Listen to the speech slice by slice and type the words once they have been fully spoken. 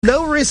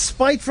No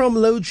respite from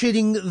load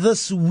shedding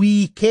this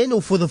weekend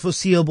or for the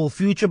foreseeable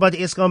future, but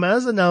Eskom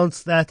has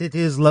announced that it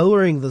is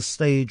lowering the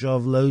stage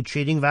of load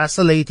shedding,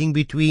 vacillating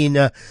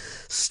between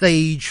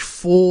stage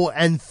 4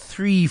 and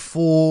 3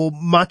 for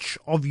much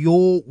of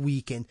your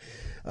weekend.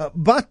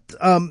 But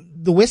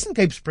the Western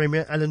Cape's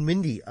Premier, Alan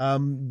Winde,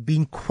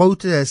 been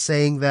quoted as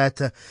saying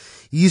that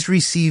he's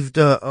received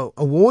a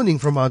warning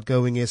from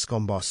outgoing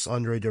Eskom boss,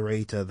 Andre de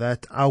Ruyter,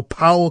 that our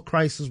power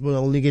crisis will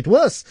only get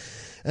worse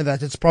and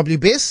that it's probably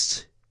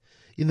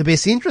in the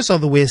best interest of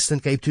the Western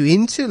Cape to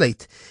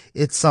insulate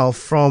itself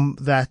from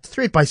that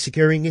threat by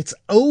securing its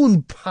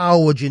own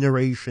power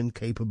generation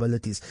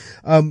capabilities.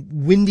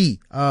 Winde,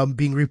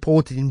 being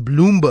reported in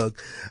Bloomberg,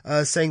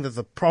 saying that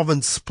the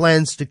province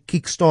plans to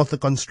kickstart the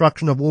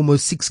construction of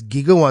almost 6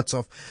 gigawatts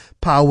of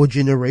power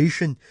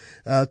generation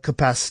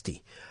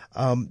capacity.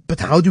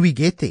 But how do we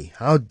get there?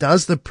 How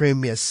does the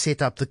Premier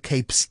set up the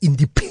Cape's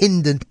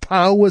independent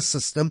power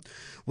system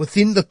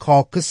within the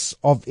carcass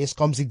of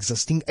Eskom's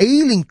existing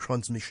ailing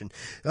transmission?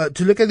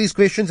 To look at these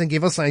questions and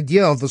give us an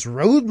idea of this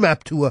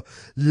roadmap to a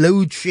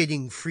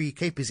load-shedding free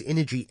Cape is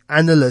energy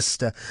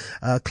analyst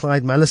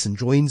Clyde Mallison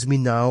joins me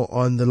now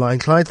on the line.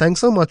 Clyde, thanks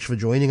so much for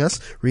joining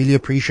us. Really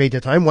appreciate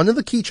your time. One of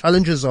the key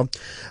challenges of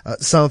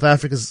South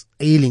Africa's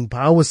ailing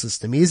power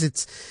system is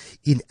its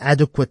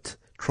inadequate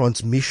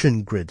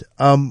transmission grid.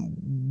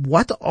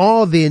 What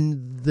are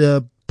then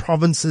the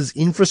province's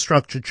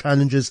infrastructure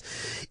challenges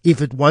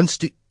if it wants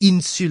to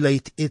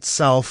insulate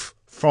itself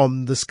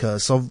from this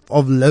curse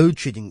of load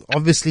shedding?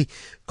 Obviously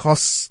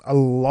costs a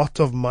lot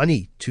of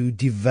money to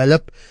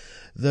develop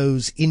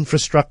those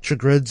infrastructure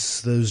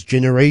grids, those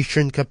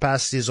generation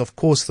capacities, of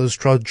course those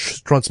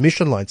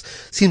transmission lines.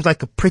 Seems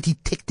like a pretty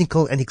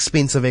technical and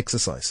expensive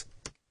exercise.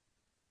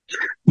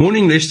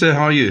 Morning, Lester.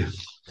 How are you?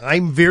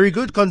 I'm very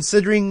good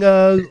considering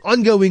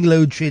ongoing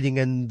load shedding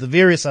and the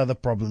various other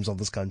problems of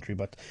this country,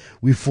 but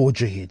we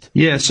forge ahead.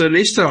 Yeah, so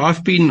Lester,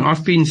 I've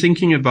been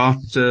thinking about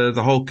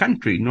the whole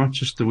country, not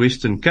just the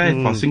Western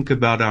Cape. I think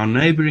about our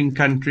neighboring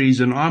countries,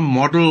 and I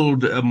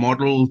modeled a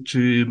model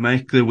to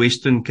make the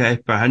Western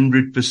Cape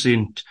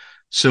 100%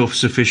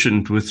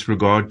 self-sufficient with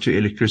regard to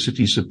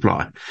electricity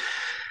supply.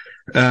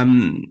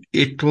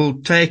 It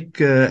will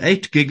take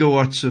 8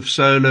 gigawatts of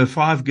solar,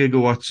 5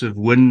 gigawatts of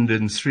wind,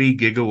 and 3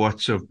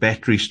 gigawatts of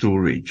battery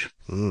storage.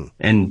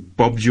 And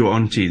Bob's your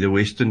auntie, the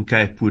Western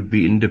Cape would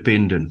be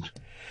independent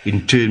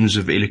in terms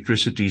of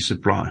electricity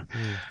supply.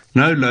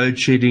 No load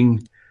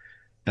shedding.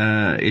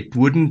 It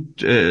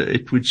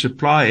would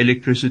supply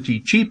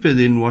electricity cheaper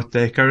than what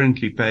they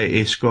currently pay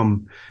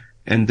Eskom.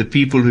 And the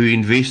people who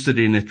invested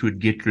in it would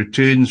get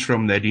returns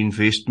from that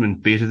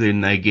investment better than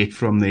they get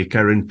from their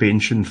current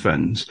pension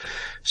funds.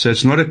 So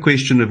it's not a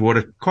question of what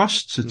it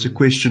costs, it's a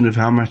question of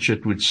how much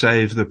it would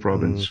save the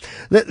province.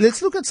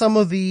 Let's look at some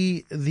of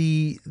the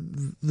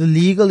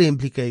legal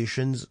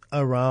implications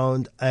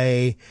around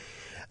a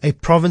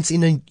province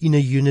in a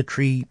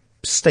unitary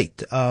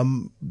state.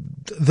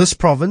 This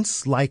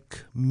province,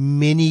 like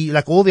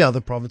all the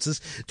other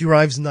provinces,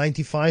 derives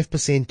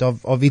 95%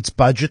 of its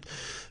budget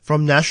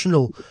from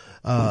national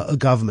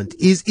government.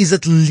 Is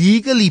it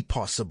legally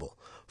possible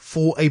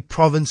for a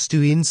province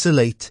to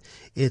insulate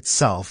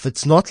itself?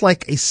 It's not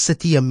like a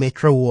city, a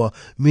metro, or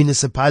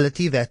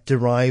municipality that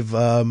derive,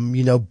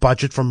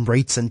 budget from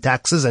rates and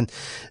taxes, and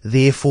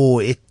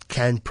therefore it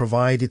can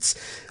provide its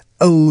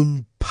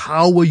own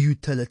power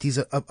utilities.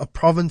 A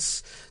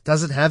province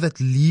doesn't have that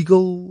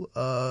legal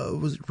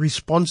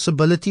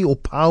responsibility or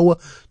power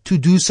to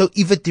do so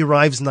if it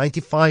derives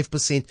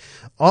 95%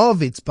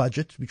 of its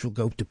budget, which will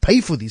go to pay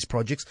for these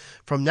projects,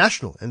 from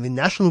national. And the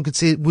national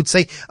would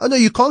say, oh no,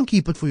 you can't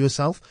keep it for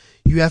yourself.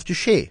 You have to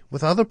share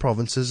with other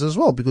provinces as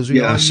well, because we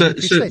are. So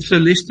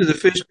Lester, the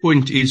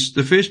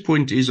first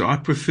point is I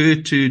prefer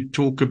to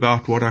talk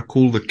about what I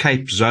call the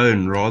Cape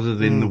Zone rather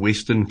than the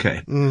Western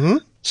Cape.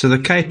 So the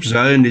Cape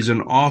Zone is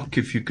an arc,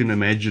 if you can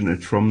imagine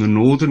it, from the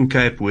Northern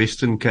Cape,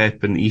 Western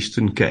Cape, and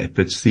Eastern Cape.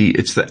 It's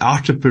the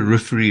outer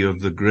periphery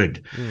of the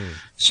grid.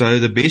 So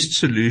the best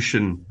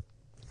solution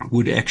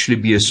would actually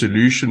be a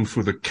solution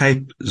for the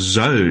Cape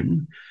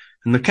Zone.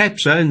 And the Cape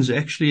Zone is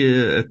actually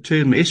a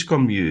term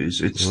Eskom use.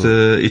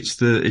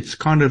 It's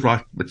kind of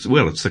like, it's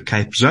the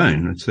Cape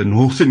Zone. It's the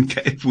Northern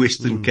Cape,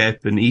 Western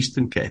Cape, and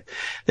Eastern Cape.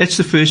 That's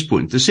the first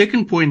point. The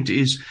second point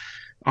is,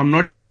 I'm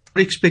not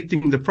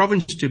expecting the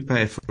province to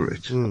pay for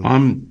it.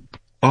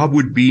 I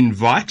would be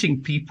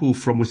inviting people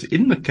from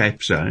within the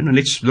Cape Zone, and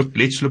let's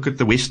look at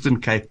the Western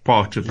Cape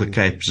part of the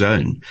Cape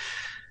Zone,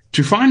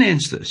 to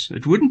finance this.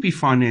 It wouldn't be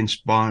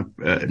financed by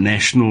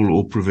national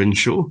or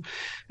provincial.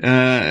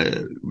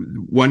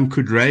 One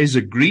could raise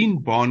a green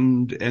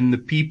bond, and the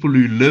people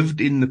who lived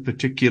in the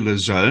particular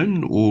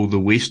zone or the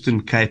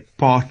Western Cape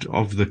part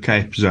of the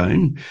Cape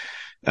Zone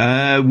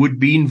would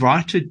be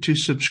invited to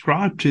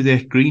subscribe to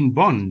that green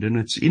bond. And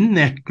it's in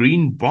that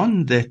green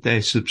bond that they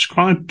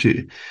subscribe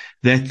to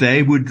that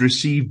they would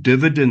receive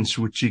dividends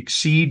which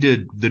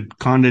exceeded the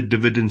kind of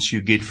dividends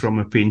you get from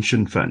a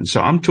pension fund. So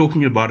I'm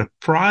talking about a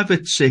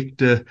private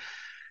sector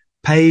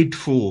paid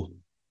for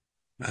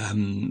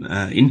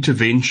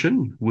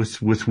intervention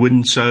with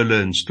wind,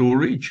 solar, and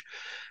storage.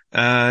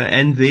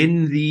 And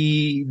then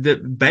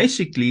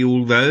basically,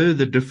 although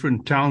the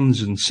different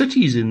towns and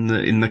cities in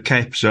the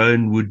Cape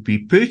Zone would be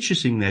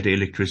purchasing that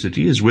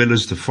electricity, as well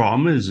as the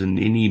farmers and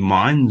any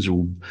mines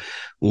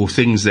or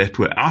things that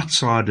were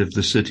outside of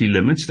the city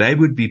limits, they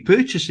would be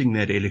purchasing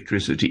that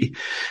electricity.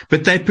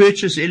 But they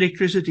purchase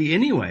electricity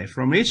anyway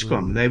from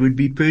Eskom. They would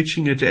be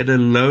purchasing it at a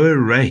lower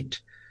rate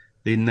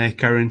than they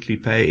currently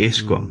pay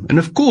Eskom. And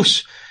of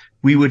course,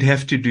 we would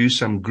have to do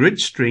some grid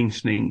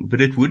strengthening,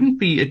 but it wouldn't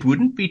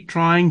be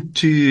trying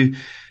to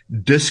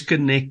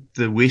disconnect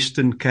the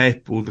Western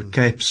Cape or the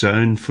Cape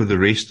Zone from the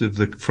rest of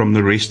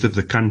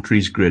the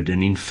country's grid.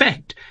 And in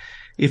fact,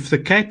 if the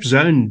Cape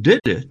Zone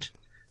did it,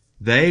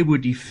 they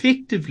would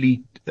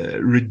effectively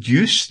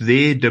reduce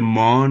their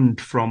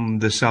demand from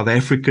the South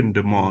African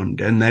demand,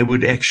 and they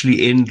would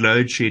actually end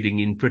load shedding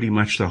in pretty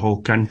much the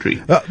whole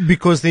country.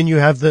 Because then you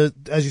have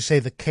as you say,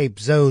 the Cape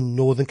Zone,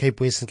 Northern Cape,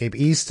 Western Cape,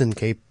 Eastern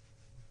Cape,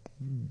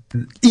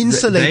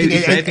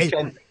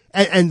 insulating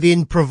and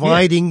then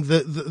providing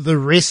the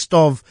rest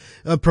of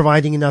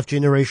providing enough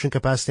generation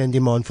capacity and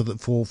demand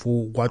for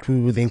what we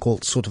would then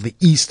call sort of the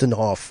eastern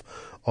half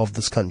of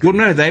this country. Well,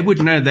 no, they would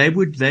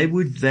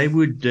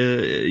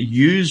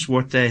use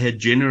what they had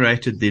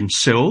generated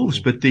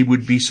themselves, but there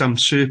would be some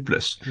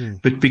surplus.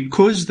 But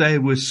because they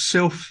were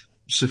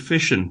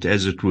self-sufficient,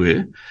 as it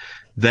were,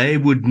 they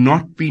would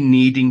not be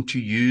needing to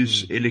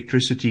use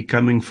electricity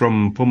coming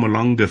from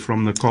Mpumalanga,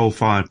 from the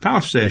coal-fired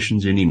power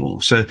stations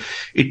anymore. So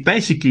it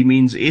basically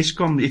means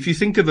Eskom, if you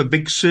think of a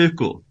big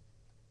circle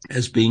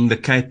as being the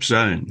Cape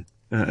Zone,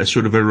 a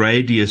sort of a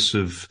radius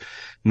of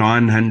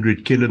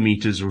 900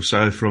 kilometers or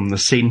so from the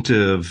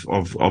center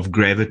of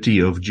gravity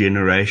of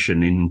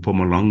generation in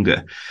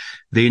Mpumalanga,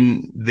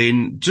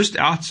 then just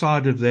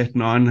outside of that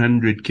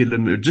 900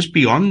 kilometer, just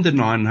beyond the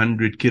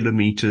 900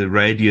 kilometer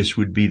radius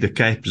would be the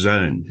Cape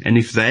Zone. And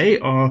if they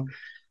are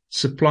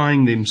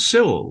supplying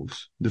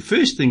themselves, the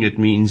first thing it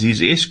means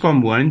is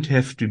Eskom won't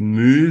have to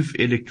move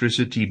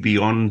electricity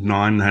beyond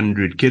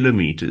 900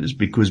 kilometers,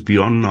 because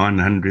beyond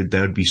 900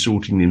 they would be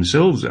sorting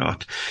themselves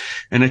out.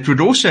 And it would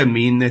also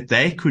mean that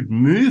they could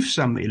move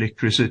some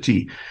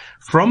electricity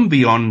from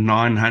beyond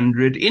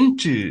 900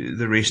 into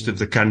the rest of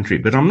the country.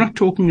 But I'm not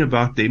talking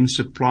about them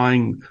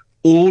supplying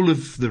all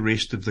of the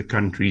rest of the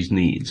country's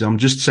needs. I'm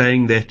just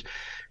saying that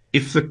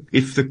if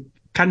the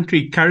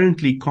country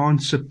currently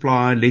can't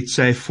supply, let's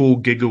say, 4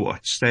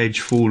 gigawatts,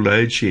 stage 4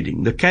 load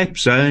shedding, the Cape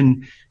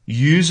Zone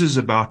uses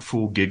about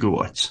 4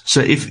 gigawatts.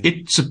 So if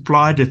it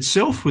supplied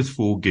itself with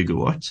 4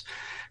 gigawatts,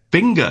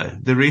 bingo,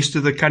 the rest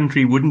of the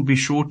country wouldn't be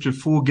short of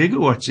 4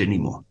 gigawatts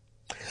anymore.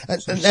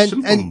 It's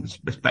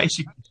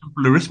basically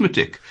simple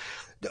arithmetic.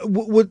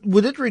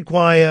 Would it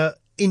require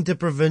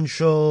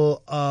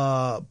interprovincial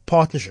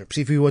partnerships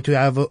if you were to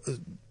have a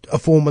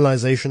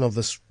formalization of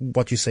this,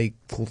 what you say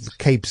called the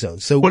Cape Zone?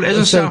 So, well, as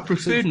I say, I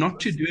prefer not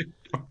to do it.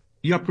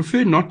 Yeah, I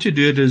prefer not to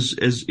do it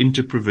as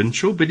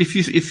interprovincial. But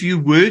if you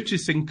were to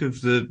think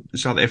of the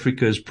South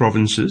Africa as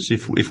provinces,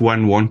 if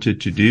one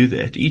wanted to do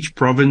that, each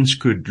province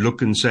could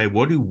look and say,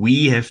 what do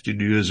we have to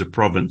do as a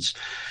province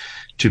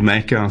to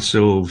make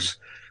ourselves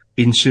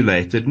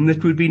insulated? And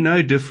it would be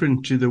no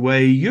different to the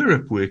way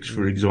Europe works,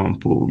 for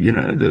example. You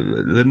know,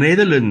 the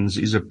Netherlands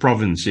is a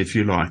province, if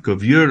you like,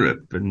 of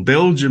Europe, and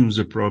Belgium's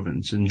a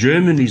province, and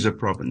Germany's a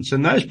province.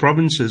 And those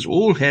provinces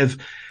all have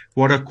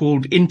what are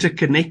called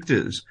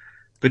interconnectors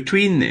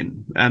between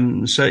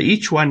them. So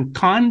each one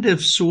kind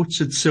of sorts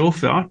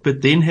itself out,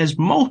 but then has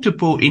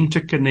multiple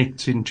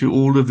interconnects into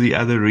all of the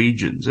other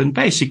regions. And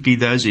basically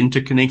those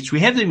interconnects,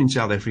 we have them in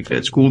South Africa.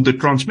 It's called the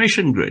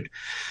transmission grid.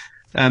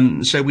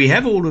 So we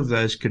have all of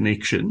those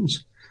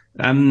connections.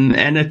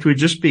 And it would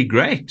just be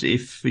great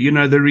if, you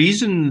know, the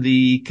reason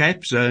the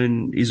Cape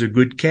Zone is a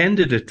good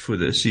candidate for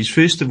this is,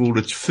 first of all,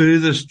 it's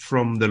furthest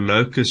from the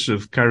locus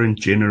of current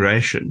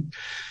generation.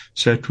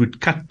 So it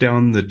would cut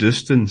down the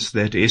distance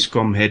that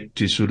Eskom had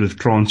to sort of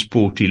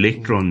transport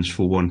electrons,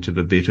 for want of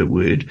a better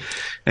word.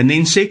 And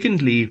then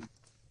secondly,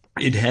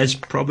 it has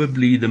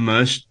probably the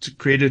most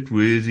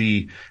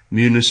credit-worthy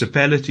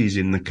municipalities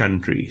in the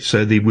country.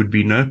 So there would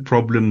be no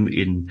problem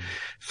in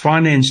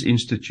finance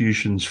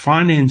institutions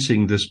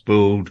financing this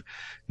build,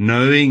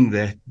 knowing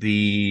that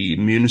the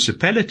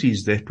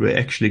municipalities that were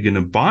actually going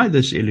to buy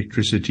this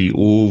electricity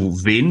or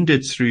vend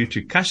it through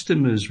to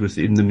customers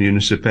within the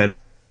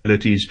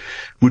municipalities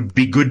would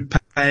be good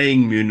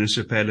paying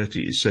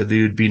municipalities. So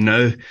there would be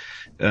no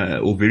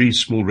or very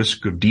small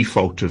risk of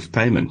default of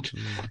payment.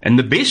 And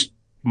the best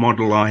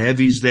model I have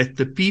is that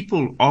the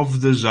people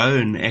of the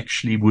zone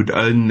actually would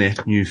own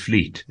that new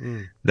fleet.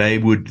 They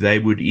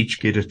would each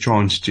get a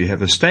chance to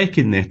have a stake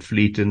in that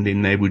fleet, and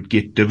then they would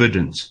get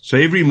dividends. So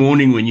every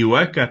morning when you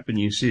woke up and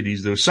you said,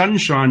 is the sun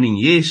shining?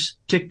 Yes.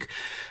 Tick.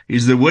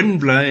 Is the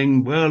wind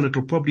blowing? Well,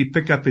 it'll probably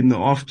pick up in the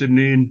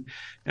afternoon.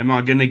 Am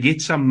I going to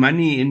get some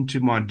money into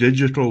my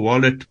digital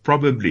wallet?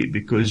 Probably,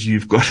 because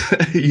you've got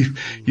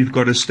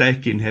a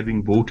stake in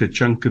having bought a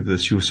chunk of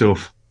this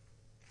yourself.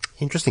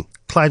 Interesting.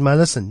 Clyde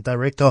Mallison,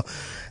 Director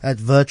at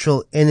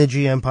Virtual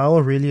Energy and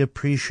Power. Really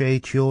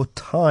appreciate your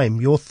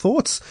time, your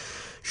thoughts.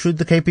 Should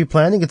the Cape be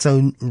planning its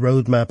own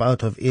roadmap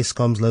out of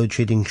Eskom's load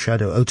shedding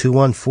shadow?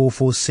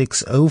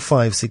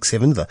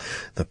 021-446-0567.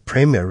 The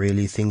Premier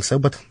really thinks so,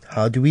 but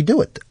how do we do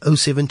it?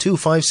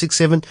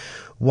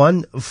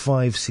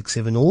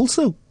 072-567-1567.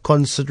 Also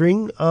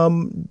considering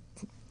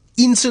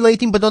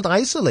insulating but not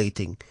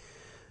isolating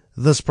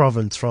this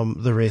province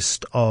from the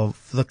rest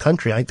of the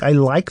country. I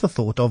like the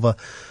thought of a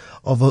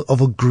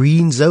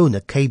green zone,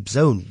 a Cape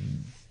zone.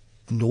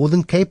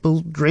 Northern Cape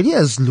already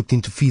has looked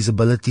into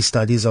feasibility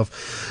studies of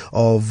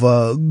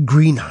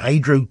green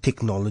hydro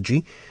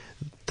technology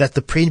that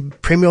the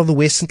Premier of the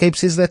Western Cape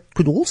says that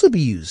could also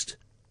be used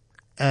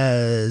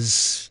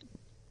as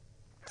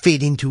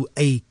fed into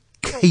a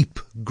Cape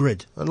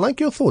grid. I'd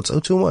like your thoughts.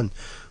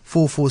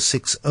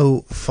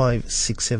 021-446-0567.